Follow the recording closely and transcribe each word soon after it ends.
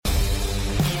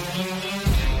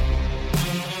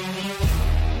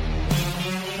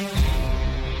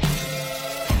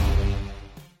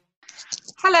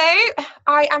Hello,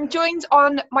 I am joined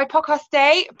on my podcast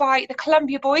today by the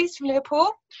Columbia boys from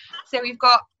Liverpool. So we've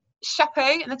got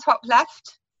Shepo in the top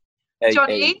left,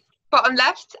 Johnny bottom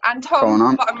left, and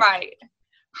Tom bottom right.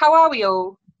 How are we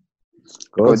all?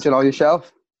 Good, you know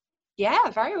yourself? Yeah,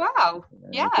 very well.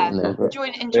 Yeah,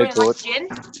 enjoying my gin.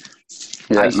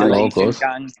 Yeah, Isolation, nice.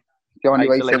 gang. The only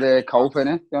way to cope,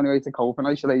 innit? The only way to cope in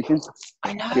isolation.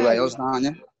 I know. You Wales, aren't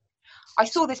you? I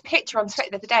saw this picture on Twitter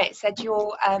the other day. It said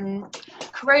your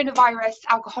coronavirus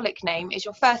alcoholic name is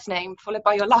your first name followed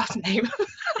by your last name.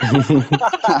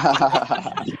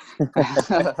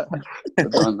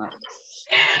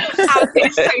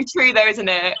 It's so true though, isn't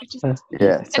it?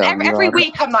 Yeah. And every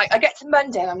week I'm like, I get to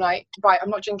Monday and I'm like, right, I'm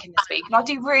not drinking this week. And I'll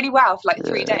do really well for like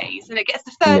 3 days. And it gets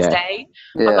to Thursday,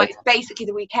 I'm like, it's basically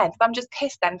the weekend. But I'm just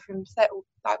pissed then from Thursday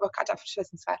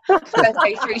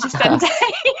through to Sunday.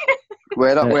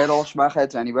 We're all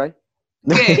smackheads anyway.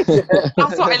 Good.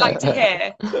 That's what I like to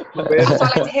hear.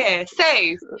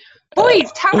 So,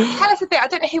 boys, tell us a bit. I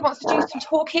don't know who wants to do some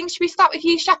talking. Should we start with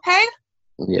you, Shepo?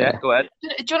 Yeah, go ahead. Do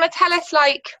you want to tell us,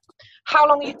 like, how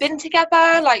long you've been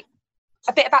together? Like,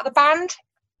 a bit about the band?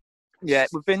 Yeah,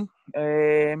 we've been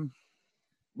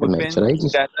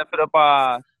together for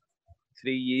about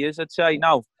 3 years, I'd say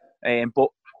now. But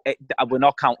we're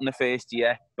not counting the first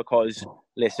year because,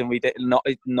 listen,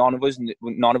 none of us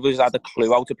had a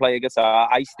clue how to play a guitar.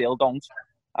 I still don't.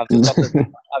 I've just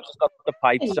got the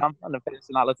pipe, Sam, and the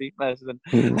personality.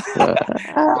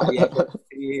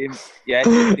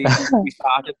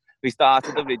 We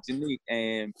started originally,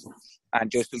 and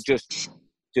just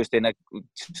in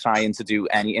trying to do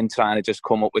anything, trying to just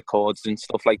come up with chords and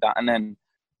stuff like that. And then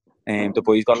the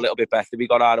boys got a little bit better. We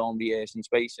got our own rehearsing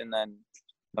space, and then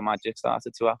the magic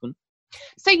started to happen.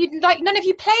 So none of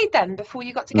you played then before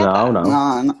you got together?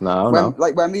 No.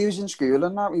 When we was in school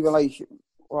and that, we were like,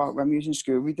 well, when we was in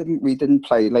school, we didn't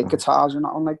play like guitars and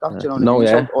nothing like that. Do you know what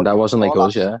I mean? So, that wasn't like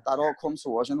us. Yeah, that all comes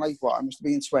to us, and like what I must have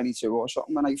been 22 or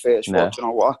something when I first thought, you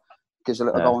know what, gives a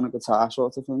little go on a guitar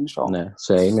sort of thing. So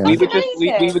same. Yeah. We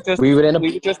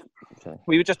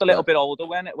were just a little bit older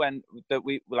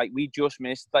we just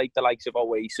missed like the likes of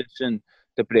Oasis and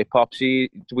the Britpop.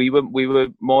 We were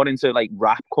more into like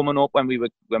rap coming up when we were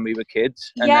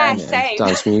kids. And same.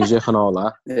 Dance music and all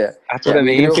that. Yeah, that's what I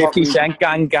mean. 50 Cent,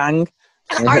 gang.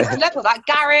 I used to love all that.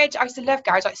 Garage. I used to love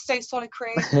Garage. Like So Solid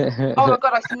Crew. Oh my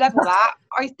god, I used to love all that.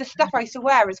 The stuff I used to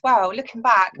wear as well. Looking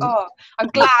back, I'm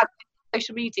glad.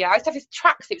 Social media. I used to have this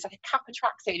tracksuit. It was like a Kappa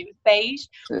tracksuit. It was beige,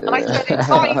 and I used to wear those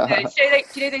visors. Do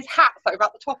you know those hats that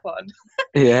without the top on?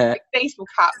 Yeah. Like baseball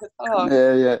cap.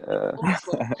 Yeah.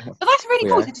 But that's really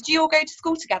cool. So did you all go to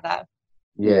school together?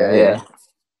 Yeah.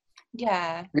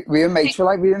 We were mates for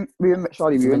like we were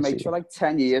mates for like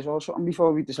 10 years or something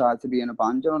before we decided to be in a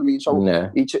band. You know what I mean? So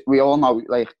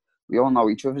we all know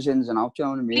each other's ins and outs. You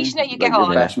know what I mean? At least you know you get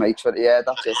on. Best mates for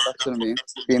that's it. That's what I mean.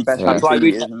 Being best mates for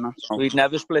years and that. So. We'd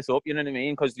never split up. You know what I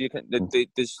mean? Because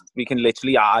we can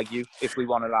literally argue if we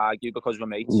want to argue because we're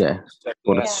mates. Yeah.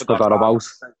 But forgot about.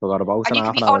 And you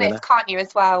can be honest, can't you,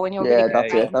 as well when you're really good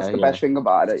that's it. That's the best thing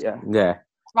about it. Yeah.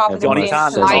 Rather than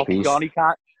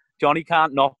Johnny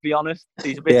can't not be honest.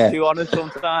 He's a bit too honest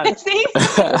sometimes. That's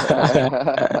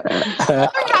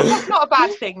not a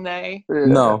bad thing, though.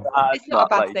 No. It's not a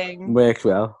bad thing. Works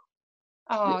well.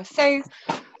 Oh, so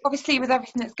obviously with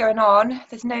everything that's going on,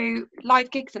 there's no live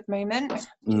gigs at the moment.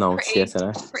 No, it's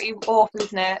pretty awful,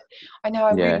 isn't it? I know,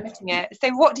 I'm really missing it.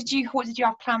 So what did you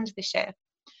have planned this year?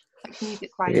 Like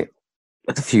music-wise? Yeah.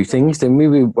 A few things, didn't we?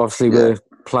 We obviously were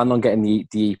planning on getting the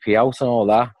EP out and all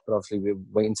that, but obviously we're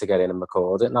waiting to get in and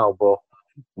record it now. But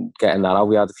getting that out,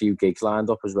 we had a few gigs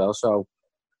lined up as well, so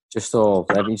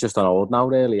everything's just on hold now,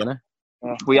 really, isn't it?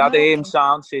 We had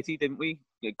Sound City, didn't we?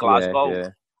 Glasgow.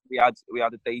 Yeah. We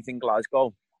had a date in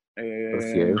Glasgow. A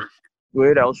few.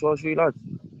 Where else was we, lad?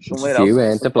 Somewhere else.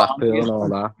 Went to Blackpool and all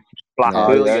that.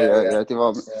 Blackpool, That's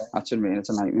what I mean. It's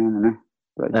a nightmare, isn't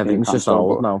it? Everything's just on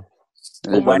hold now.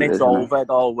 But when it's over,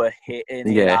 though, we're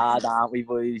hitting it hard, aren't we,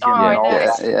 boys? It's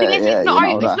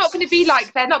not going to be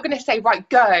like, they're not going to say, right,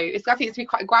 go. I think it's going to be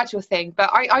quite a gradual thing. But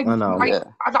I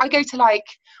go to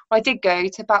I did go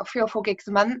to about 3 or 4 gigs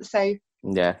a month. So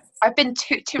I've been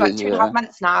 2.5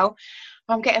 months now.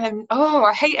 I'm getting them. Oh,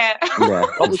 I hate it. Yeah.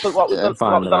 What was the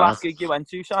last gig you went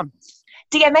to, Sam?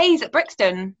 DMA's at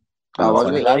Brixton. Oh,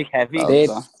 was it like heavy?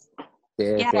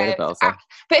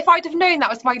 But if I'd have known that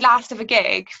was my last ever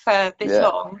gig for this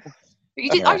long,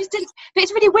 I just didn't. But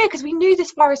it's really weird because we knew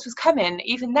this virus was coming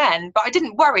even then, but I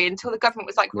didn't worry until the government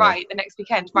was like, right, the next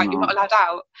weekend, you're not allowed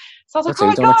out. So I was like, oh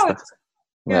my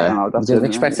god. I didn't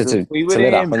expect it to.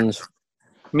 It happens.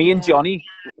 Me and Johnny,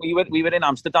 we were in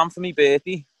Amsterdam for my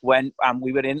birthday when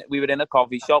we were in a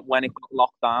coffee shop when it got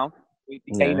locked down. We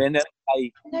came in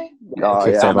and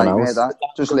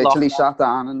just literally sat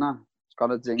down and that.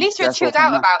 Got a drink. At least you're chilled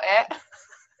out about it.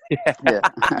 Yeah.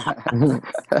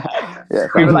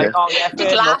 We were like, oh yeah,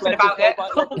 just laughing about it.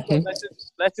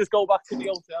 Let's just go back to the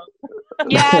hotel.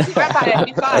 Yeah, forget about it. It'll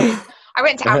be fine. I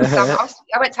went to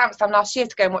Amsterdam last year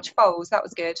to go and watch Foals. That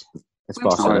was good. We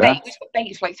got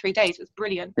baked for like 3 days. It was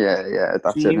brilliant. Yeah,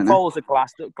 that's it. Foals at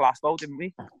Glasgow, didn't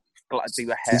we? They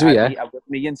were Did we? Yeah.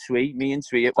 Me and Sweet.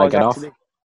 It was actually.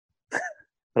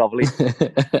 Probably.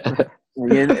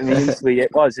 me and Sweet.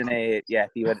 It was, and they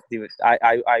were.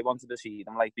 I wanted to see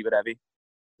them. Like they were heavy.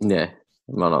 Yeah,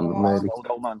 man on them maybe.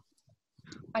 Man.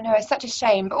 I know, it's such a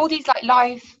shame, but all these like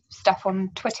live stuff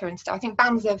on Twitter and stuff, I think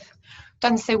bands have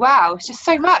done so well. It's just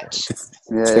so much.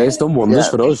 It's done wonders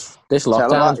for us. This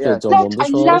lockdown's done wonders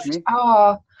for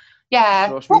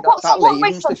us. What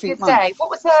Oasis song did you say?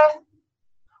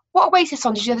 What Oasis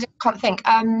song did you do? I can't think.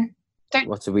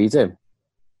 What did we do?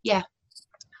 Yeah.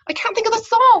 I can't think of the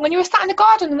song when you were sat in the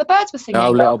garden and the birds were singing.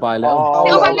 Oh, Little by Little.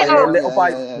 Little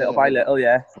by Little,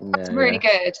 yeah. That's really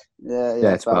good.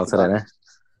 Yeah, it's belted, isn't it?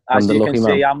 As you can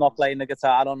see, I'm not playing the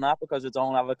guitar on that because I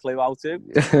don't have a clue how to.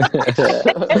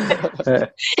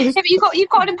 Yeah, but you've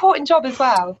got an important job as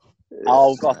well.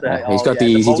 Oh, he's got the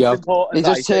easy job. He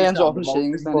just turns up and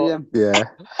sings, doesn't he? Yeah.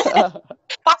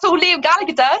 That's all Liam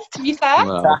Gallagher does, to be fair.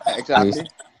 No, exactly.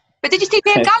 But did you see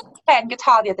Liam Gallagher playing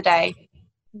guitar the other day?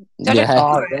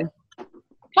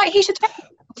 Like, he should play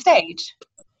on stage.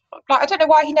 Like, I don't know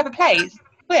why he never plays.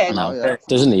 Weird. No,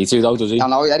 doesn't need to though, does he? I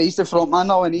know, he's the front man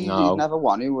though, and he's never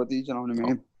won it, would he? Do you know what I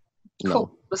mean? No.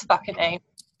 Cool. Was fucking name.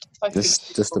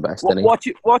 Just the best.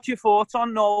 What's your thoughts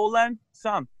on Noel then,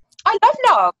 Sam? I love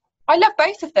Noel. I love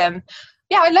both of them.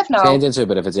 Yeah, I love Noel. Turned into a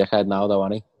bit of a dickhead now though,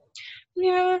 hasn't he?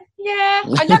 Yeah.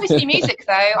 I love his new music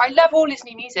though. I love all his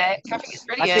new music. I think it's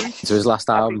brilliant. To his last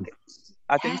album.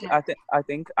 I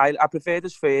think I preferred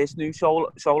his first new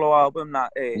solo album.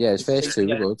 His first two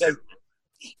were good.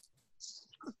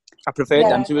 I preferred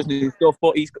them to his new stuff,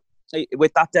 but he's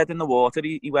with that Dead in the Water.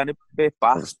 He went a bit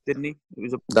back, didn't he? It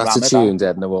was that's a tune,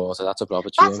 Dead in the Water. That's a proper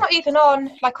tune. That's not even on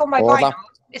my vinyl.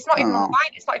 It's not even on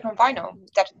vinyl. It's not even on vinyl.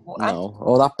 Dead in the Water. No,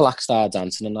 all that Black Star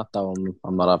dancing and that. Though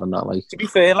I'm not having that. Like, to be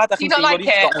fair, lad, I can see what he's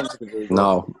got into the video.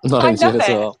 No, not into it at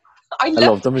all. I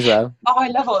love them as well. Oh, I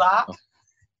love all that.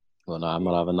 Well, no, I'm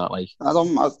not having that. Like, I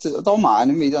don't mind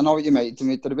them. I know what you made them.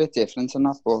 They're a bit different and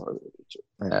that,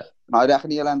 but I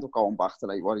reckon he'll end up going back to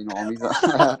like what he normally does.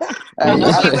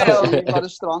 You've got a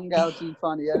strong LG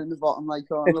fan here in the bottom right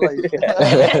corner.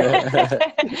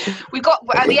 We've got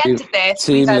at the end of this.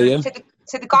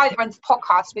 To the guy that runs the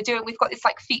podcast, we've got this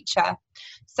like feature.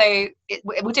 So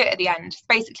we'll do it at the end.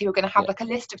 Basically, we're going to have like a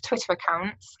list of Twitter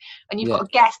accounts, and you've got to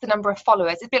guess the number of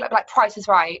followers. It's a bit like Price is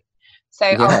Right. So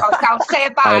I'll say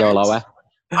a band.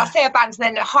 I'll say a band,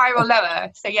 and then higher or lower.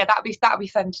 So yeah, that'll be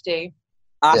fun to do.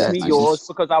 Ask me yours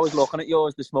because I was looking at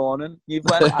yours this morning. You've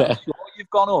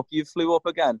gone up. You flew up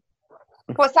again.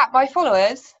 What's that? My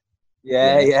followers?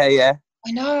 Yeah.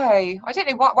 I know. I don't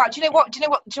know what. Do you know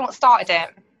what started it?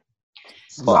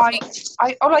 All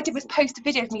I did was post a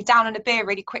video of me down on a beer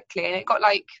really quickly, and it got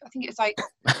I think it was like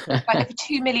over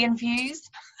 2 million views.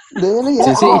 Really?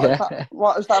 Yeah.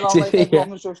 What is that? All everyone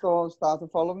was just all started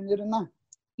following you in that?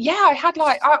 Yeah, I had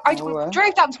I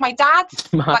drove down to my dad's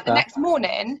the next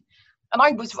morning, and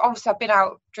I've been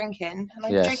out drinking, and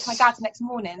I drove to my dad's the next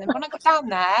morning, and when I got down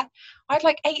there, I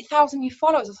had 8,000 new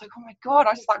followers. I was like, oh my god!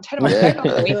 I just turning my phone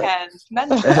off the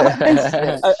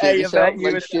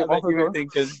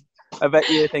weekend. I bet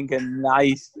you were thinking,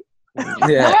 nice.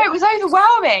 Yeah. No, it was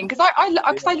overwhelming because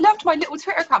I loved my little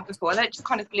Twitter account before, and then it just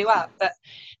kind of blew up. But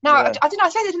now I don't know. I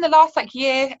said it in the last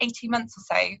year, 18 months or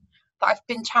so, that I've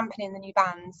been championing the new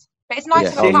bands. But it's nice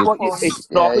to have a platform. It's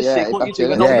proper sick what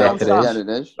you're doing. It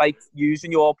is. Like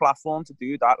using your platform to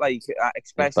do that,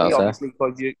 especially obviously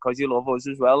because you love us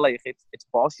as well. It's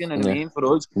boss, you know what I mean,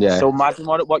 for us. Yeah. So imagine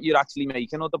what you're actually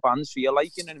making other bands feel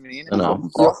like, you know what I mean. I know.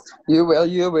 You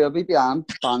will be behind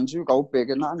bands who go big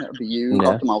and that, and it'll be you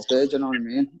got them out there. Do you know what I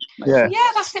mean? Yeah,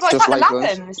 that's it. It's like the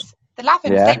Lavins. The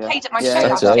Lavins, they played at my show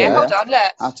last year. Hold on,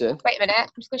 look. That's it. Wait a minute. I'm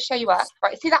just going to show you up.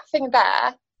 Right, see that thing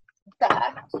there?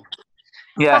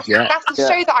 Yeah. That's the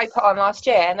show that I put on last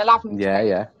year, and the Lavins.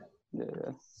 Yeah.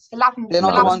 The Lavins. They're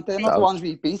not the ones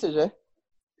we beat, is it?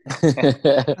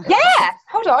 Yeah,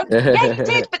 hold on. Yeah, you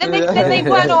did, but then they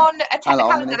weren't on a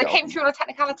technicality. They came through on a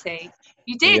technicality.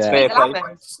 You did beat the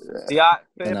Lavins. Yeah,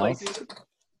 fair play.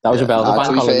 That was a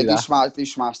bell. They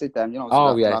smashed it then, you know.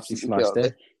 Oh yeah, they smashed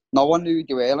it. No one knew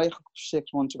they were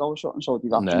 6 months ago or something, so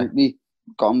they've absolutely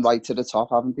gone right to the top,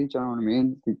 haven't they? Do you know what I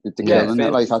mean? They're killing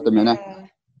it, like, at the minute. Yeah.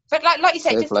 But like you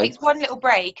said, it just takes one little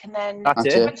break, and then once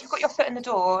you've got your foot in the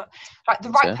door, like the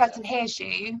right person hears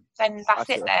you, then that's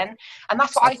it then. And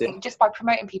that's what I think. Just by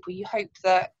promoting people, you hope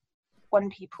that one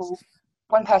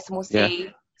person will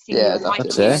see you and like you,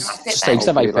 and that's it. It takes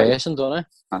the right person, doesn't it?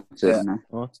 That's it.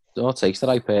 It takes the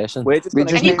right person.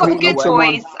 And you've got the good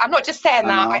boys. I'm not just saying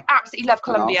that. I absolutely love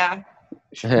Columbia.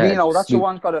 We know that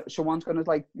someone's gonna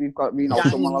like. We know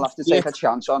someone will have to take a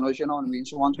chance on us. You know what I mean?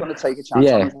 Someone's gonna take a chance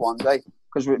on us one day,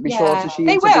 because we'd be sure to see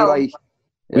it to be like.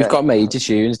 We've got major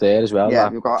tunes there as well. Yeah,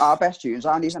 we've got our best tunes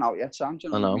aren't even out yet, Sam. Do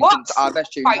you know what? Our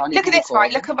best tunes. Right, look at this.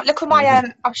 Right, look at my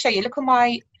I'll show you. Look at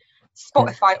my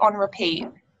Spotify on repeat.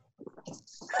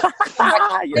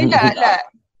 Look.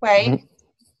 Wait.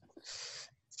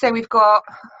 So we've got.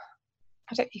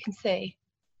 I don't know if you can see.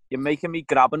 You're making me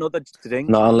grab another drink.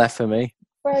 None left for me.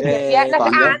 Where is it?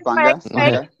 Yeah,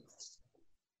 Banger.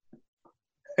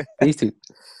 These two.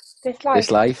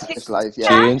 This life. Yeah.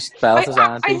 Tunes, belters,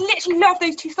 I literally love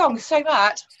those two songs so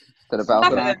much. They're a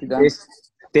belter,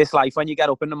 This life, when you get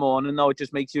up in the morning, though, it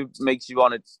just makes you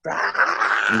want to.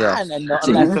 Yeah. And then not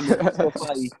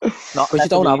because you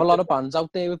don't have a lot of bands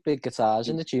out there with big guitars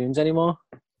in the tunes anymore.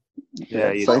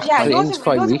 Yeah, yours are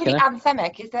really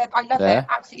anthemic. I love it.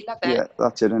 Absolutely love it. Yeah,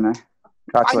 that's it, isn't it?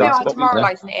 I know how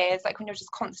demoralising it is. Like when you're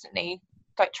just constantly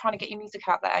like trying to get your music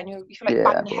out there, and you feel like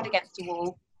banging your head against the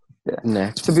wall.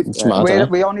 Yeah.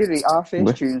 We only our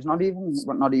first tune's not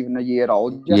even a year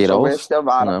old yet, so we're still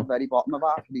right at the very bottom of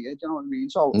our career. Do you know what I mean?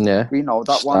 So we know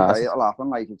that one day it'll happen.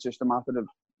 Like it's just a matter of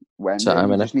when.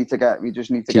 We just need to get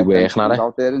them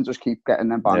out there and just keep getting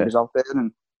them bangers out there,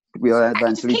 and we'll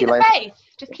eventually be like.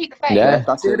 Just keep the faith. Yeah,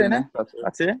 that's it, innit?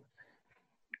 That's it.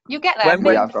 You get there.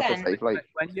 When I've got the faith, like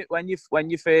when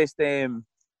you first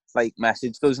like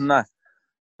messaged us and that,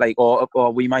 like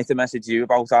or we might have messaged you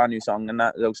about our new song and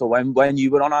that. So when you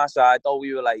were on our side, though,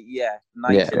 we were like,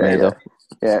 nice.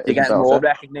 You're getting more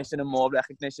recognition, and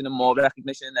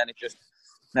then it just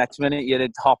next minute you're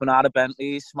hopping out of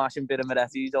Bentleys, smashing bit of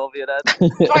Moretti's over your head,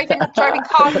 driving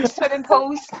cars into swimming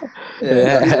pools.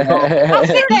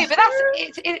 That's it, though. But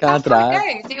that's how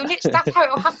it goes. That's how it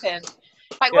will happen.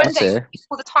 Like one day you'll be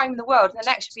all the time in the world, and the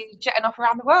next you'll be jetting off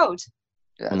around the world.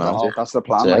 Yeah, that's the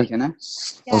plan, like, you know.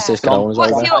 Yeah.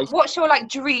 What's your like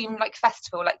dream like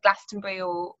festival, like Glastonbury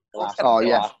or something? Oh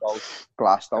yeah,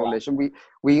 Glasgow. Listen, we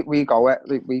go it.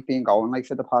 Like, we've been going like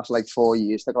for the past like 4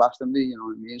 years to Glastonbury. You know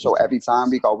what I mean? So every time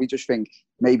we go, we just think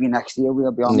maybe next year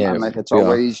we'll be on. And like it's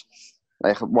always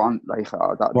like one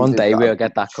day we'll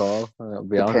get that call.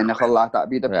 The pinnacle, that'd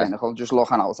be the pinnacle. Just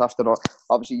looking out after that.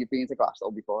 Obviously, you've been to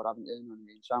Glasgow before, haven't you? You know what I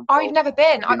mean, Sam? I've never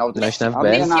been. Never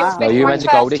been. No, you meant to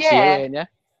go this year, ain't you?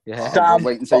 Yeah. I'm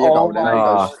waiting until you go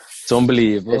there. It's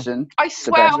unbelievable. Listen, I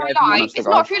swear on my life, it's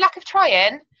not through lack of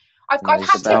trying. I've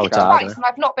had tickets twice and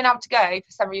I've not been able to go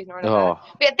for some reason or another.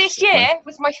 But this year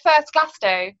was my first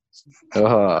Glasgow.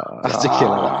 That's a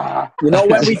killer. You know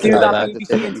when we do that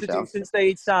BBC introduction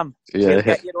stage, Sam? We'll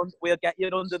get you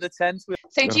under the tent.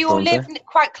 So do you all live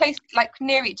quite close, like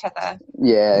near each other?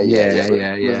 Yeah.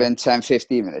 Within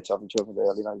 10-15 minutes of each other,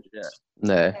 really.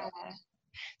 Yeah.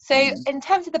 So in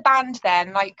terms of the band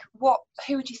then, like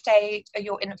who would you say are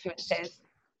your influences?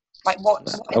 Like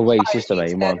what Oasis the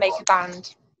main one. Make a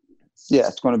band? Yeah,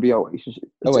 it's going to be Oasis.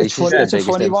 It's a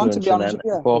funny one, to be honest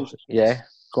with you.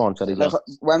 Go on, Teddy.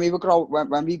 When we grew up,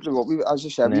 as I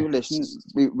said, we were listening.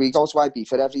 We go to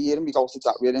Ibiza every year, and we go to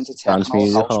that. We're into techno, house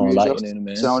music.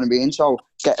 You know what I mean? So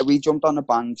we jumped on the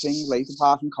band thing later.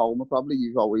 Apart from Coma, probably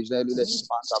you've always really listened to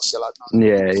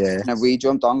bands, Yeah. And then we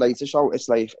jumped on later, so it's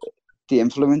like. The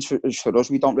influence for us,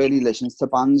 we don't really listen to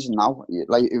bands now.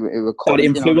 Like it but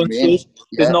influences,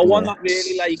 there's no one that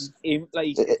really like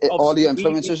all the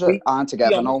influences aren't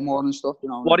together no more and stuff. You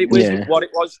know what it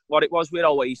was with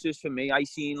Oasis for me. I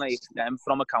seen like them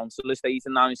from a council estate,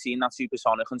 and now I'm seeing that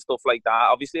Supersonic and stuff like that.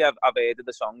 Obviously, I've heard of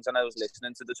the songs and I was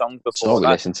listening to the songs before. We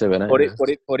listened to it, but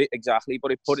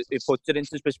it puts it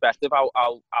into perspective how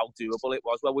doable it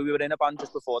was. Well, we were in a band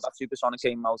just before that Supersonic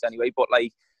came out anyway, but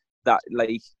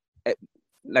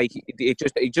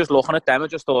it just looking at them, I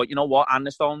just thought, you know what, and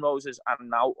the Stone Roses, and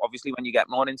now obviously when you get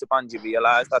more into bands, you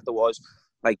realise that there was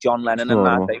like John Lennon and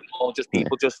that, they were all just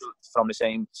people just from the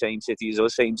same city as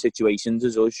us, same situations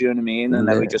as us, you know what I mean? And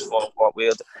then we just thought,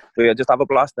 we'll just have a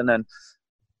blast, and then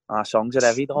our songs are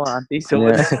heavy though, aren't they? So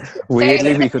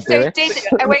weirdly, we could do it. Did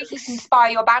Oasis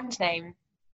inspire your band name?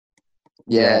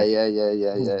 Yeah.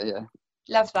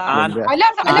 Love that. I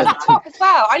love that top as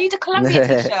well. I need a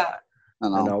Columbia t-shirt. I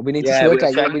know. We need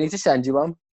to we need to send you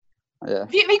one. Yeah.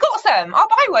 Have you got some? I'll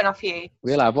buy one off you.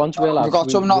 We'll have one. We've got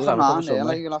some knocking around there.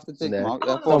 Like, you'll have to dig them out.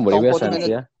 Yeah. Don't worry, we'll send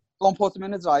you. Don't put them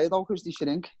in the dryer though, because they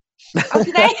shrink. Oh,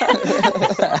 do they?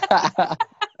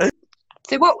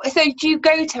 So do you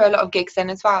go to a lot of gigs then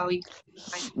as well?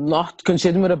 Not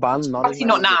considering we're a band. Obviously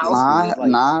not now.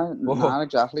 Nah,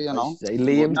 exactly, you know.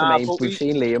 Liam's the main. We've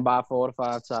seen Liam about 4 or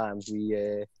 5 times.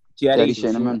 Jerry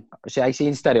Cinnamon. I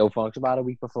seen Stereophonics about a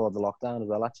week before the lockdown as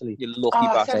well, actually. You lucky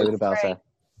bastard.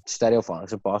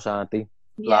 Stereophonics are boss, aren't they?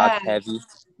 Yeah. Heavy.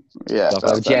 Yeah.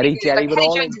 Jerry, Kenny but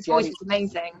all Jones' voice is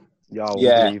amazing.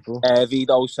 Heavy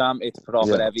though, Sam. It's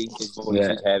proper heavy. His voice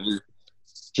is heavy.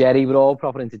 Jerry, we're all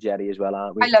proper into Jerry as well,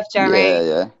 aren't we? I love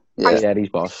Jerry. Yeah. Jerry's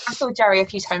boss. I saw Jerry a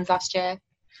few times last year.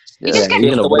 Yeah. He just gets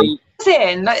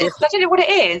in. Like, I don't know what it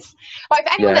is. Like,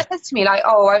 for anyone that says to me, like,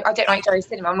 oh, I don't like Jerry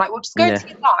Cinnamon, I'm like, well, just go to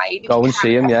his live. Go and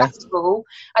see him, festival,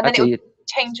 and then it'll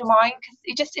change your mind, because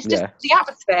it's just the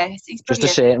atmosphere. He's just a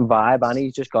certain vibe, and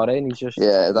he's just got it, and he's just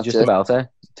about it.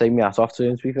 Take my hat off to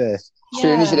him, to be fair.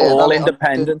 All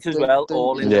independent as well.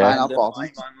 All independent.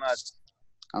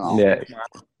 And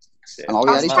he's done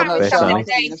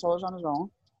on his own.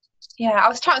 Yeah, I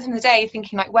was chatting to him the day,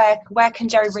 thinking like, where can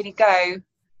Jerry really go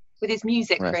with his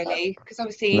music, really? Because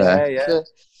obviously, I'd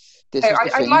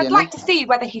like to see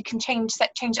whether he can change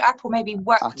it up, or maybe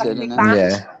work with like a big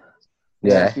band.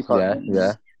 Yeah. I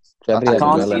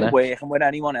can't see him working with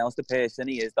anyone else. The person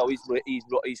he is, though, he's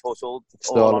hustled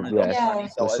all on his own.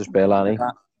 That's just Bill, Annie.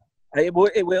 It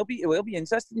will be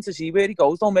interesting to see where he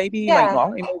goes, though. Maybe he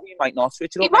might not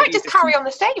switch it up. He might just carry on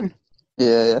the same.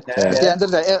 Yeah. At the end of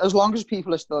the day, as long as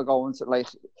people are still going to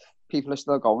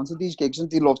these gigs, and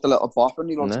they love the little bop, and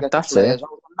they love to get the flares out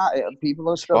and that, people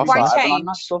are still vibing on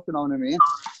that stuff, you know what I mean?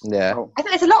 Yeah. So, I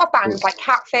think there's a lot of bands like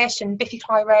Catfish and Biffy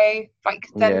Clyro, like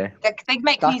they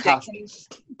make music.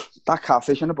 That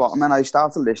Catfish in the bottom, and I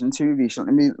started listening to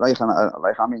recently,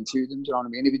 I'm into them, do you know what I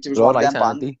mean? If it was one of them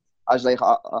bands, as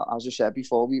I said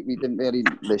before, we didn't really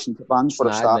listen to bands, but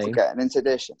I started getting into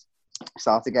this.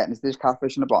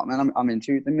 Catfish in the bottom, and I'm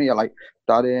into them. You're like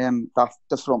that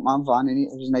the frontman Van, innit?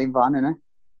 His name Van, innit?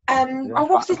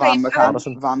 What's his name? Van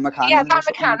McCann. Yeah, Van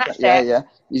McCann, that's it. Yeah.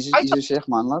 He's a sick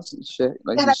man, lad.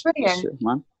 That's brilliant. Sick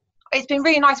man. It's been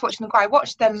really nice watching them grow. I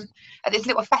watched them at this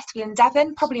little festival in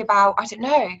Devon, probably about, I don't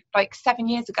know, like 7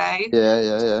 years ago.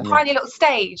 Yeah. Tiny little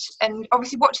stage, and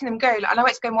obviously watching them go, and I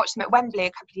went to go and watch them at Wembley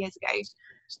a couple of years ago.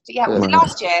 But yeah, was it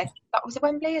last year? Was it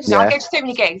Wembley? I don't know. I go to so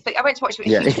many gigs. But I went to watch them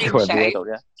at a huge show.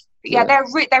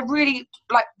 But they're really,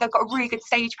 like, they've got a really good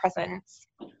stage presence.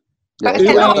 Like I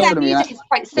said, a lot of their music is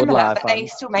quite similar, but they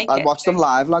still make it. I watched them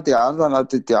live, lad. They are good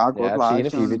live. I've seen a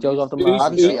few videos of them. I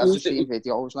haven't seen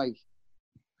videos, like.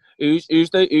 Who's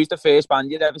the first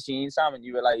band you'd ever seen, Sam? And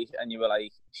you were like,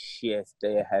 shit,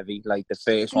 they're heavy. Like the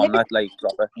first one, that like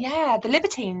proper. Yeah, the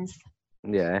Libertines.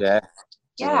 Yeah.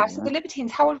 Yeah, so the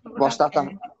Libertines. How old was that?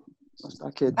 What's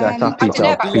that kid? Peter.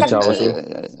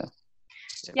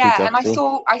 Yeah, and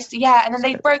I see, and then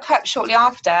they broke up shortly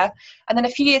after, and then a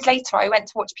few years later I went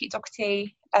to watch Pete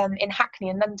Doherty in Hackney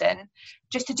in London,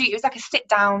 just to do, it was like a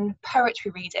sit-down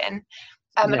poetry reading,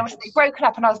 and obviously they'd broken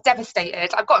up, and I was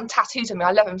devastated. I've got them tattooed on me,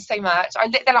 I love them so much,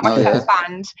 they're like my first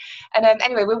band, and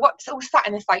anyway, we were all sat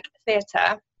in this like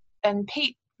theatre, and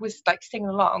Pete was like singing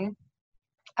along,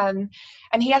 and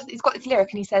he's got this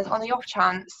lyric, and he says, on the off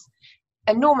chance,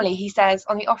 and normally he says,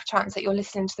 on the off chance that you're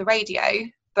listening to the radio,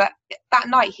 but that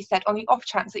night he said, on the off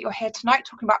chance that you're here tonight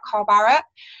talking about Carl Barrett.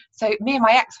 So me and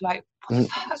my ex were like, what the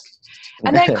fuck?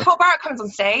 And then Carl Barrett comes on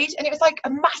stage, and it was like a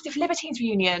massive Libertines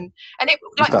reunion, and it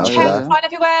like chairs flying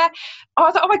everywhere. I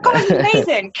was like, oh my god, this is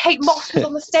amazing. Kate Moss was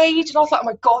on the stage, and I was like, oh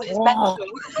my god, it's mental.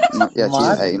 Yeah,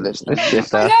 she's A-list. I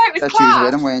know, it was class. She was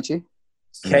with him, weren't she?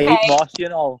 Kate Moss, you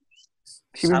know.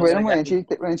 She was with him, weren't she?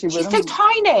 She's so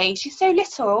tiny. She's so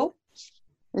little.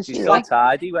 She's so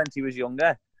tidy when she was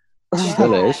younger. Yeah.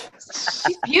 Still is.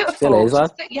 She's beautiful. Still is,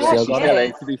 lad. Yeah, she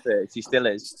is. To be fair, she still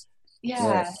is.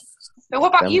 Yeah. But what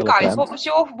about you guys? What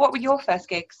were your first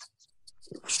gigs?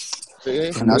 Do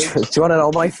you want to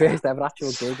know my first ever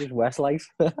actual gig is Westlife?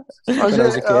 When I was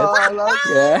a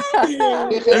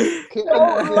kid.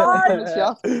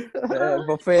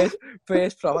 But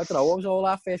first proper, I don't know what was all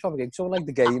that first proper gig, something like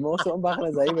The Game or something back in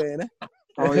the day, weren't it?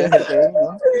 Oh yeah,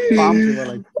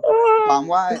 Bam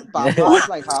was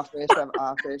like our first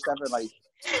ever like.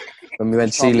 When we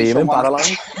went to see Liam in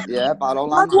Barrowland. Yeah,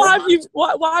 Barrowland.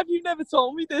 Why have you never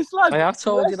told me this, lad? I have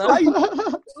told you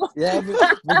that. Yeah,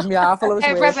 with me half of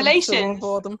us Revelations.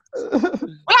 For them.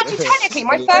 Well, actually, technically,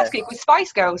 my first gig was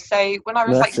Spice Girls. So when I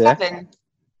was like 7.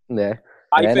 Yeah.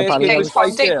 My first gig was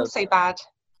Spice Girls. So bad.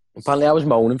 Apparently, I was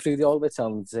moaning through the old bit,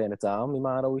 telling them to turn it down. My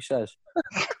man always says.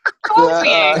 How old were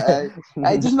you?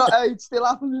 Hey, just not. It still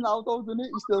happens now, though, doesn't it?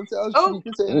 He still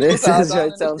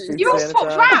tells You all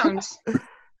swapped round.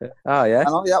 Oh yeah. I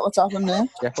know. Yeah, what's happened there?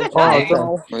 I don't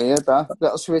know. Weird that.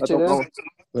 Little switch it in.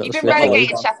 You've been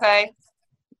relegated, Sheppo.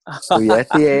 Oh yeah,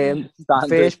 the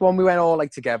first one we went all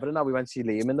like together, and now we went to see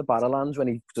Liam in the Barrowlands when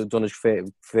he done his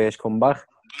first comeback.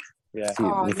 Yeah,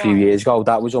 a few years ago.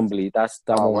 That was unbelievable.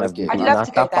 That one. I'd love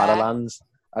to go there. Barrowlands.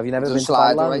 Have you never been to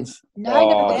Barrowlands?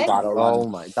 No, never been. Oh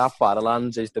my, that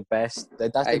Barrowlands is the best.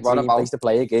 That's the dream place to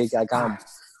play a gig. I can't.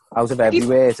 Out of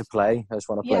everywhere to play, I just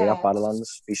want to play at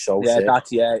Barrowlands. Be so sick.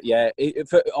 That's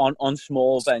on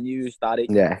small venues,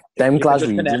 them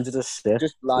Glaswegians are just sick.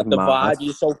 Just like the vibe,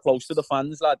 you're so close to the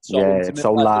fans, lad. So intimate,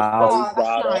 so loud.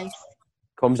 That's nice.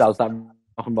 Comes out that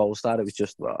rock and roll star. It was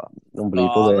just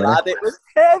unbelievable. Lad, it was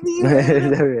heavy.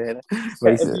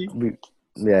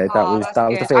 Yeah, that was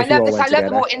the first. I love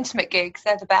the more intimate gigs.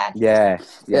 They're the best. Yeah.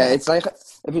 It's like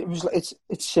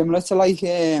it's similar to like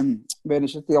where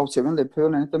is it, the old team in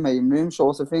Liverpool, and the main room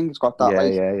sort of thing. It's got that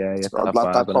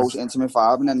that close intimate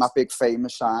vibe, and then that big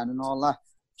famous sign and all that.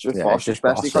 It's just boss,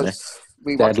 especially because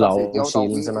we watched that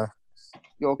video.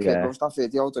 Your kid loves that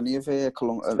video, don't you?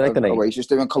 Of Oasis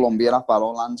doing Columbia at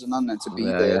Barrowlands, and then to be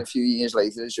there a few years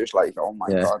later, it's just like, oh my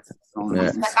god.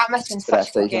 That must have been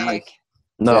such a gig. Like,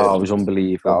 no, it was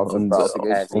unbelievable.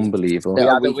 Unbelievable. We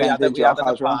had an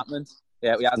apartment.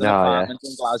 Yeah, we had an apartment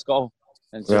in Glasgow.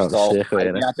 And just we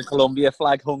had the Columbia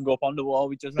flag hung up on the wall.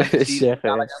 We just went to see it.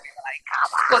 What,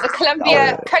 the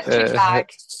Columbia country flag?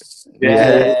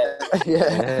 Yeah.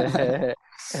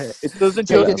 It doesn't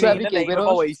just mean the name of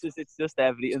Oasis, it's just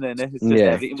everything in it. It's just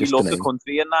everything. We love the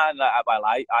country and that. And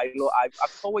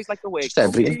I've always liked the way it's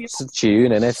everything. It's a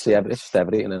tune in it. It's just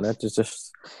everything in it. It's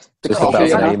just the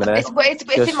name in it.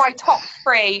 It's in my top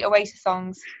 3 Oasis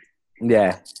songs.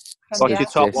 Yeah. What's your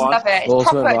top one? Love it. It's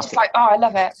proper, just like, I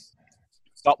love it.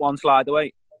 Top one, Slide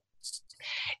Away.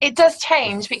 It does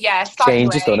change, but yeah, Slide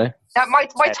Changes, Away. Doesn't it? My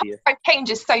top 5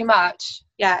 changes so much.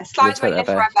 Yeah, Slide Away, Live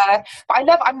Forever.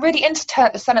 But I'm really into Turn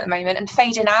Up the Sun at the moment and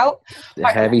Fading Out. The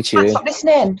heavy tune. Stop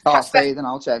listening. Fading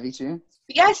Out's heavy tune.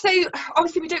 But yeah, so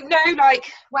obviously we don't know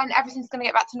like when everything's going to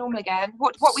get back to normal again.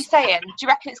 What are we saying? Do you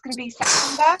reckon it's going to be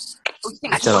September? Or do you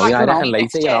think I don't know. I reckon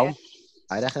later, you know.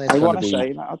 I reckon it's going to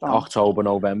be October,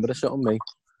 November or something, mate.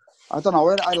 I don't know.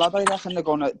 I reckon they're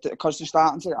going to, because they're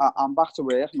starting to, I'm back to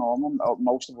work normal.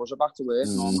 Most of us are back to work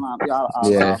normal, aren't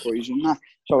we? Our boys and that.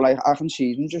 So like, I can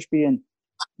see them just being,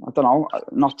 I don't know,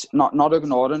 not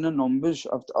ignoring the numbers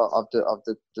of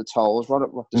the tolls, what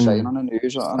they're saying on the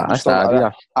news. That's what I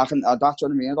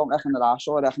mean. I don't reckon they're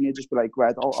so. I reckon you just be like,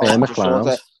 well, just sort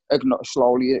of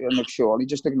slowly and surely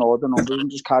just ignore the numbers and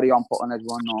just carry on putting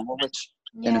everyone normal, which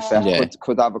in effect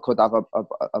could have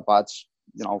a bad,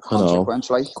 you know, consequence.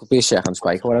 Like, could be a second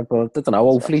spike or whatever, but I don't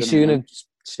know. Hopefully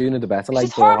sooner the better. Like,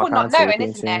 it's horrible not knowing,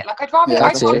 isn't it? Like, I'd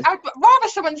rather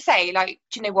someone say, like,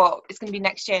 do you know what, it's going to be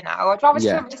next year now. I'd rather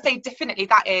someone just say definitely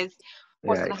that is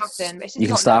what's going to happen. But it's just you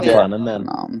can start planning then.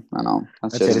 I know.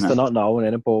 That's it. It's not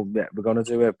knowing, innit? But we're going to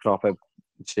do a proper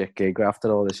shit gig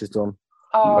after all this is done.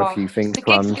 A few things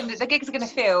planned. The gigs are going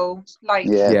to feel like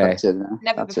that's it,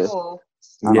 never before.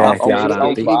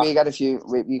 Hopefully we get a few.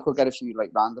 We could get a few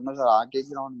like randomers at our gig,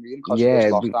 you know what I mean? Because of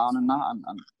lockdown and that,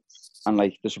 and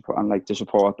like the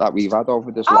support that we've had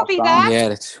over this I'll lockdown. Be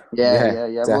there.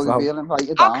 Yeah. We'll be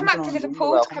invited down. I'll come back to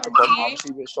Liverpool to come and see you.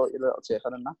 Obviously, we'll sort your little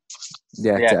ticket and that.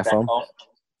 Yeah, definitely.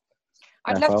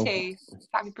 I'd love to.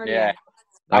 That'd be brilliant.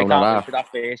 I can't wait for that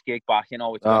first gig back. You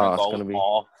know, it's gonna go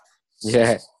off.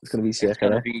 Yeah, it's gonna be sick. It's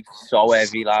gonna be so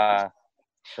heavy, like.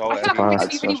 I feel like I'm going to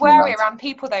be really wary around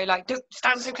people though, like don't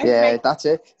stand so close to me. That's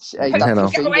it. That's the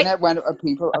thing, innit? When are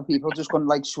people just going to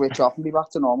like switch off and be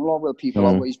back to normal, or will people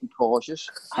always be cautious?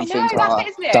 I know, that's it,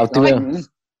 isn't it?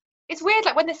 It's weird,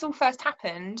 like when this all first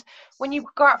happened, when you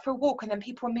go out for a walk and then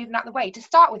people were moving out the way. To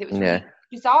start with, it was really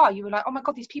bizarre. You were like, oh my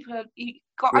god, these people are. I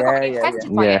got really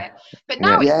offended by it. But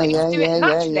now it's like you just do it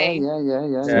naturally.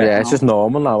 Yeah, it's just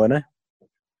normal now, isn't it?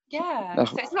 Yeah,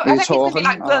 so it's not. I don't think it's going to be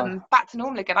like boom, back to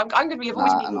normal again. I'm going to be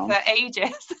avoiding people for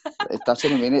ages. That's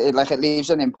what I mean. It leaves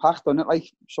an impact on it,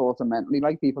 like sort of mentally.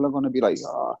 Like people are going to be like,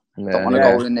 don't want to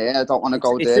go in there, don't want to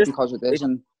go there because of this,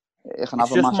 and it can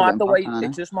have a massive impact.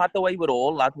 It's just mad the way we're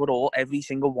all, every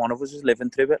single one of us is living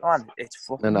through it, man. It's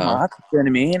fucking mad. You know what I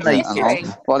mean? Like,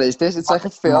 what is this? It's like a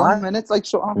film, and it's like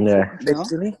something. Yeah,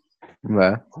 literally.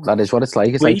 Yeah, that is what it's like.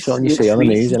 It's like something you see on the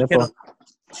news, isn't it?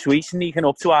 Sweet sneaking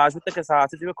up to ours with the guitar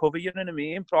to do a cover, you know what I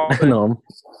mean? Proper, no.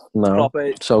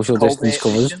 Proper social distance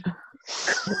covers.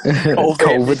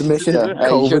 COVID mission.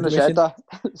 COVID mission.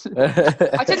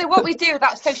 I don't know what we do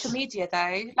without social media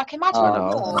though. Like imagine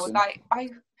more. Like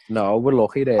No, we're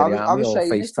lucky there. I was all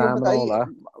saying FaceTime and all that.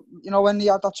 You know, when they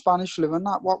had that Spanish flu and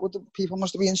that, what would the people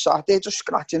must have been sat there just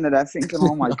scratching their head thinking,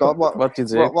 oh my God, what do you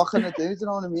do? What can I do? Do you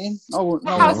know what I mean? The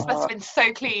house must have been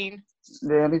so clean.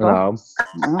 Really good. No.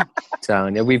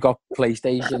 Telling you, we've got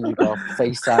PlayStation, we've got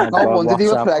FaceTime. No wonder they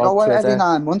were prego every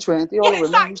 9 months, weren't they? All the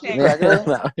women used to be prego.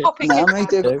 Mate,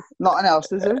 do nothing else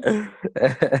to do.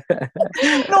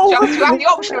 No, to have the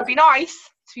option would be nice,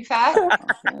 to be fair.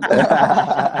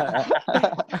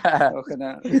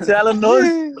 You're telling us.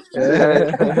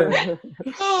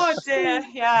 Oh dear,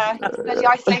 yeah. Bloody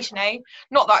isolation, eh?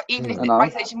 Not that even if the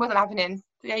isolation wasn't happening.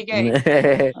 There you go.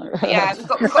 Yeah,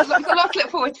 we've got a lot to look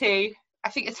forward to. I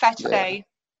think it's fair to say.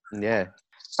 Yeah.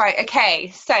 Right, okay.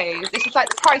 So this is like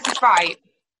the Price is Right.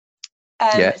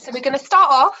 So we're going to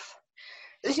start off.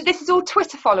 This is all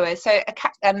Twitter followers, so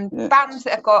bands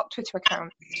that have got Twitter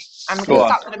accounts. And we're going to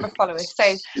start with the number of followers.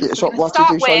 So what to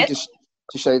do? So just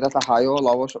to say that they're high or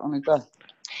low or something like that?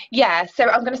 Yeah, so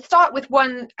I'm going to start with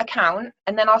one account,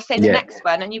 and then I'll say the next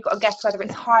one, and you've got to guess whether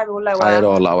it's higher or lower. Higher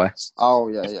or lower. Oh,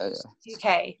 yeah.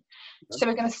 Okay. So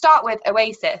we're going to start with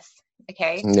Oasis,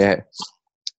 okay? Yeah.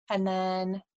 And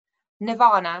then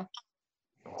Nirvana.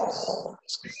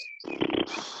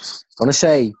 Gonna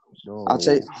say. I'd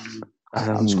say.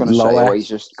 I'm just going to say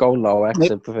Oasis. Go lower. I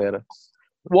prefer it.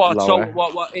 What? Lower. So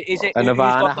what is it? And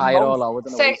Nirvana higher or lower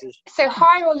than Oasis? So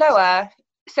higher or lower?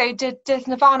 So does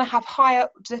Nirvana have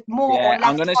more or less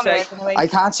followers than Oasis? I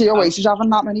can't see Oasis having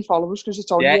that many followers because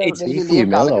it's only Liam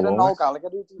Gallagher and Noel Gallagher.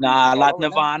 Lad,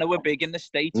 Nirvana were big in the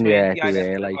States. Yeah, go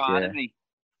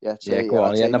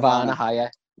on. Yeah, Nirvana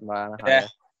higher.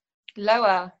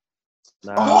 Lower.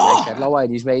 No, I said lower.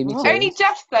 He's made me Only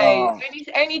just though.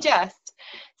 Only just.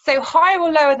 So higher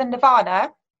or lower than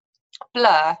Nirvana?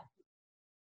 Blur.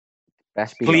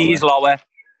 Best be Please lower.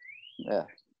 Yeah.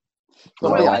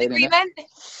 Agreement?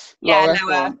 Yeah,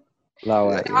 lower.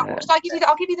 Lower. So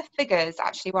I'll give you the figures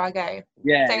actually where I go.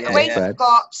 Yeah. So Oasis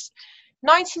got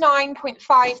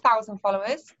 99.5 thousand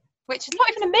followers, which is not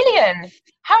even 1 million.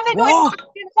 How are they not even 1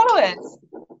 million followers?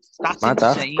 That's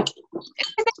insane.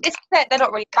 It's they're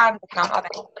not really a band account, are they?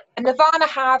 And Nirvana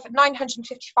have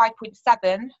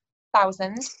 955.7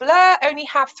 thousand. Blur only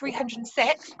have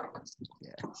 306.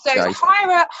 So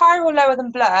higher or lower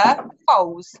than Blur?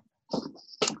 Foals.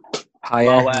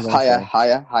 Higher. Higher.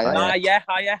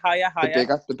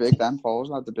 The big then Foals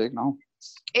not the big now.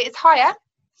 It is higher.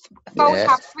 Foals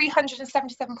have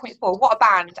 377.4. What a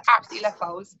band. Absolutely love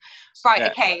Foals.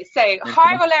 Right, okay. So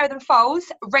higher or lower than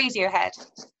Foals? Radiohead.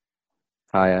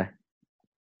 Higher.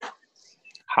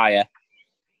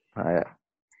 Well,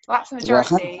 that's the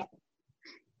majority.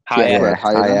 Higher.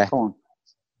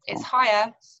 It's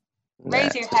higher.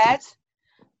 Radiohead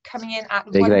coming in at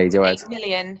 1.8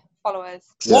 million followers.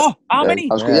 What? How many?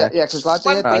 Because lad,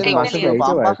 they million.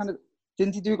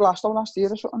 Didn't he do Glasgow last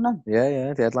year or something then?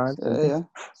 Yeah, deadline. Yeah.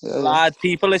 Lad,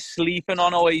 people are sleeping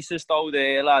on Oasis though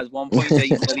there, lads.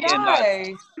 1.8 million, lads.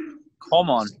 Come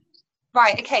on.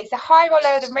 Right, okay, so higher or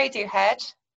lower than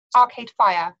Radiohead? Arcade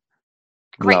Fire.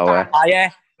 Great Lower. band.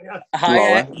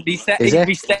 Higher. My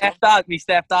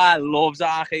stepdad loves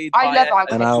Arcade Fire. I love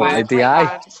Arcade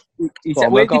Fire.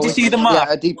 Where did you see them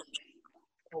at? You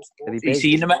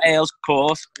seen them at Ailes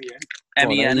Course.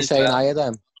 MEN as well. Higher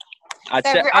then? I've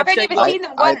only ever seen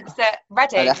them once at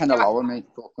Reading. I reckon they're lower, mate.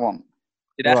 Go on.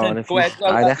 I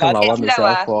reckon lower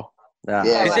myself.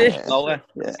 Is it lower?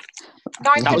 Yeah.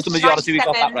 That was the majority we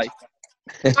got that right.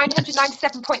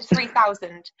 997.3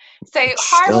 thousand. So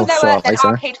higher or lower than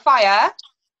Arcade Fire?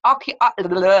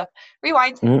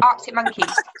 Rewind. Arctic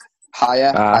Monkeys.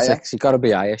 Higher. It's got to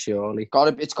be higher, surely.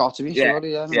 It's got to be,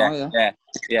 surely. Yeah,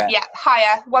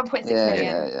 higher. 1.6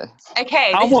 million. Yeah.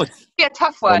 Okay. How much? Be a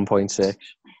tough one. 1.6.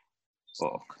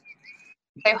 Fuck.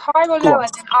 So higher or lower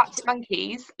than Arctic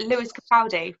Monkeys? Lewis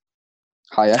Capaldi.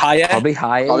 Higher. Probably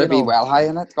higher. Gotta be well higher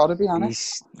in it. Gotta be on it.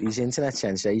 He's internet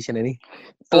sensation, isn't he?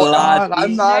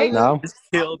 No.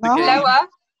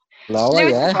 Lower,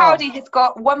 Lewis Capaldi has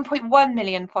got 1.1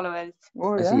 million followers.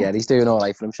 Oh, yeah. He's doing all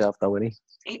right for himself, though, isn't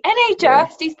he?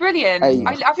 He's brilliant. I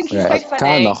think he's so funny.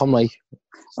 Can't knock him, like.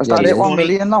 Was that it? 1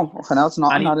 million now? Okay, now it's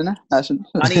not, isn't it?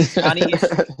 And he's got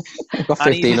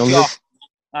 1,500.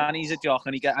 And he's a jock,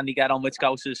 and he get on with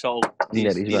Scousers, so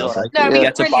he's all right. No,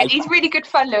 he's brilliant. He's really good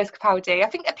fun, Lewis Capaldi. I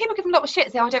think people give him a lot of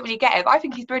shit, so I don't really get him. I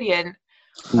think he's brilliant.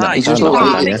 He takes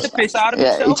the piss out of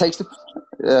himself.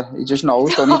 He just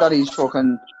knows, doesn't he, that he's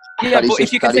fucking... Yeah, but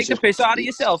if you can take the piss out of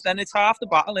yourself, then it's half the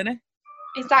battle, innit?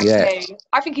 Exactly. Yeah.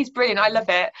 I think he's brilliant. I love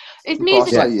it. His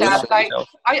music and stuff,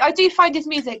 I do find his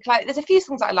music, like, there's a few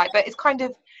songs that I like, but it's kind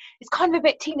of, it's kind of a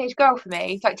bit teenage girl for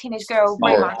me. It's like teenage girl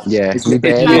romance. Yeah, it's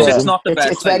not the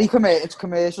best. It's very it's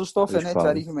commercial stuff, isn't it? It's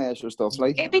very commercial stuff.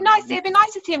 Like it'd be nice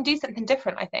to see him do something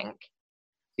different. I think.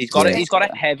 He's got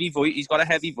a heavy voice. He's got a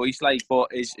heavy voice, like,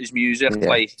 but his music,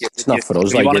 like, it's not for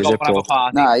us. You like, want to go and have a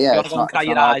party? Nah, you want to go and cry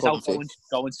your eyes out,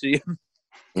 go and see him.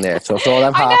 Yeah, so it's all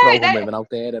them heartbroken women out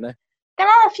there, isn't it? There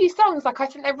are a few songs like I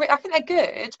think they're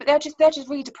good, but they're just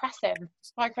really depressing.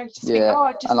 Like I just think,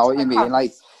 I know what you mean.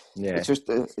 Like, it's just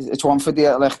it's one for the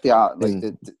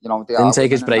didn't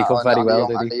take his breakup very well,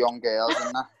 did he? The young girls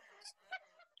and that.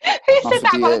 Who said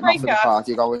that about the breakup?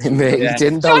 He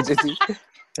didn't though, did he?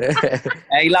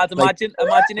 Hey lad, imagine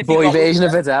if boy version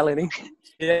of Adele, innit?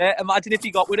 Yeah, imagine if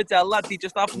he got with Adele, lad. He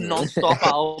just have non-stop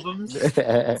albums.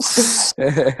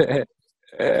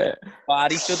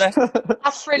 Bad each other.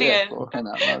 That's brilliant.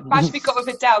 Imagine we got with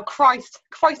Adele. Christ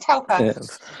help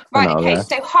us. Right,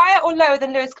 so higher or lower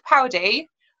than Lewis Capaldi?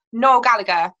 Noel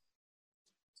Gallagher.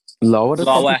 Lower. Do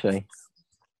you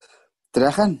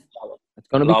reckon? It's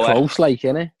going to be close, like,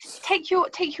 innit? Take your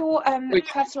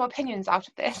personal opinions out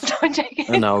of this. I'm joking.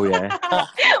 I know, yeah.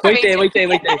 Wait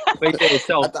there.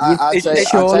 So, I'd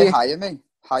say higher, mate.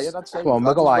 Higher, I'd say. Come on,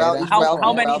 we'll go higher.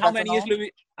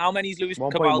 How many is Lewis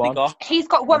Capaldi got? He's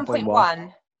got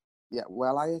 1.1. Yeah,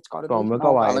 well, it's got to be. Come on, we'll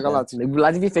go higher.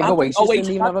 Lad, if you think Oasis didn't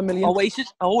even have a million.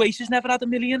 Oasis never had a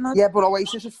million, lad. Yeah, but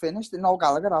Oasis is finished. Noel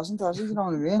Gallagher hasn't, has he? You know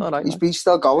what I mean? Right, he's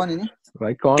still going, isn't he?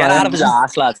 Right, go on. Get out of his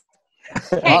arse, lad.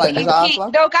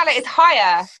 Noel Gallagher is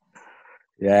higher.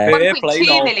 Yeah.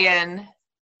 1.2 million.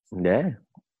 Yeah.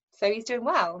 So he's doing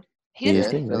well. He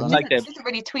doesn't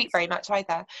really tweet very much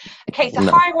either. Okay, so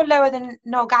higher or lower than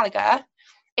Noel Gallagher?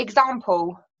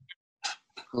 Example.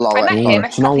 Lower. I met him a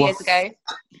couple of years ago.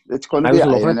 It's going to I be was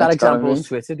looking at that example on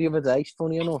Twitter the other day.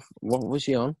 Funny enough. What was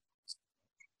he on?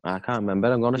 I can't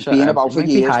remember. I'm going to say. Been about for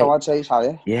years, so I'd say he's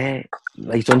higher. Yeah,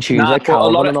 like on tunes like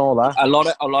Calvin and all that. A lot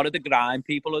of the grime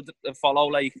people that follow,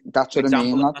 like. That's what I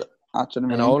mean. That's what I mean.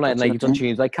 You know, like he's on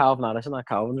tunes like Calvin Harris and that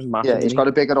Calvin is massive. Yeah, he's got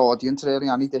a bigger audience really,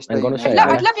 and this day. I'd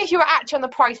love if you were actually on The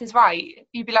Price Is Right.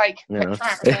 You'd be like, yeah.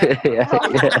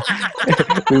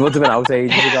 We would have been out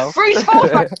ages ago. Bruce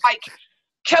Forsyth, like.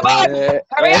 Come on,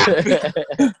 hurry up!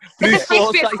 This needs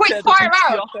to be a quick fire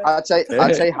round. I'd say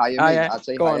higher, mate. I'd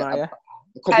say higher.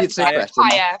 It could be a trick question.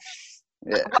 Higher.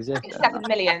 Yeah. 7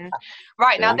 million.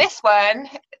 Right, now this one.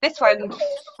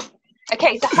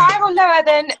 Okay, so higher or lower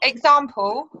than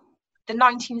example, the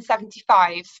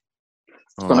 1975. It's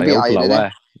going to be higher, isn't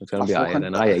it? It's going to be higher,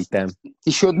 and I hate them.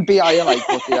 He shouldn't be higher, like,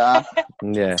 but they are.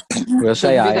 Yeah, we'll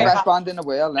say higher. Be the best band in the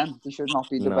world, then. They should not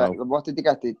be the best. What did they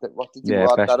get? What did they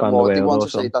best that band award? in the They world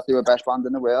want to say that they were best band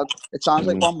in the world. It sounds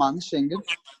like one man singing.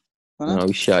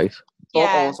 No, shite.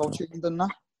 Yeah. Auto-tuned and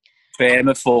that. Fame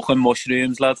of fucking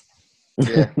mushrooms, lad.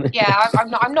 Yeah, I'm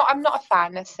not a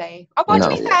fan, let's say. To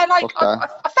be fair, like a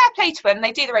fair play to them,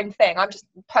 they do their own thing. I'm just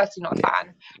personally not a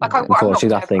fan. Like I would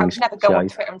never go on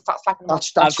Twitter and start slapping them.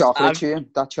 That chocolate tune.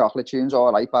 That chocolate tune's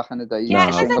all right back in the day.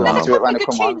 Yeah, there's a couple of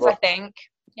good tunes, I think.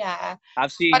 Yeah.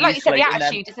 I've seen. But like you said, the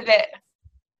attitude is a bit.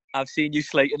 I've seen you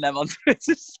slating them on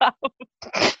Twitter, Sam.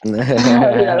 I've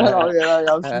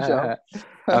seen so.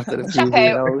 After the few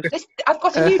I've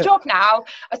got a new job now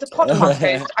as a podcast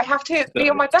host. I have to be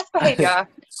on my best behaviour.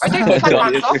 I don't take my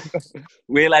hands off.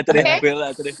 We'll edit it.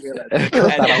 Right,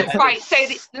 so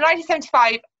the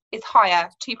 1975 is higher,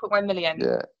 2.1 million.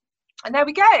 Yeah. And there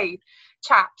we go,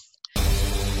 chaps.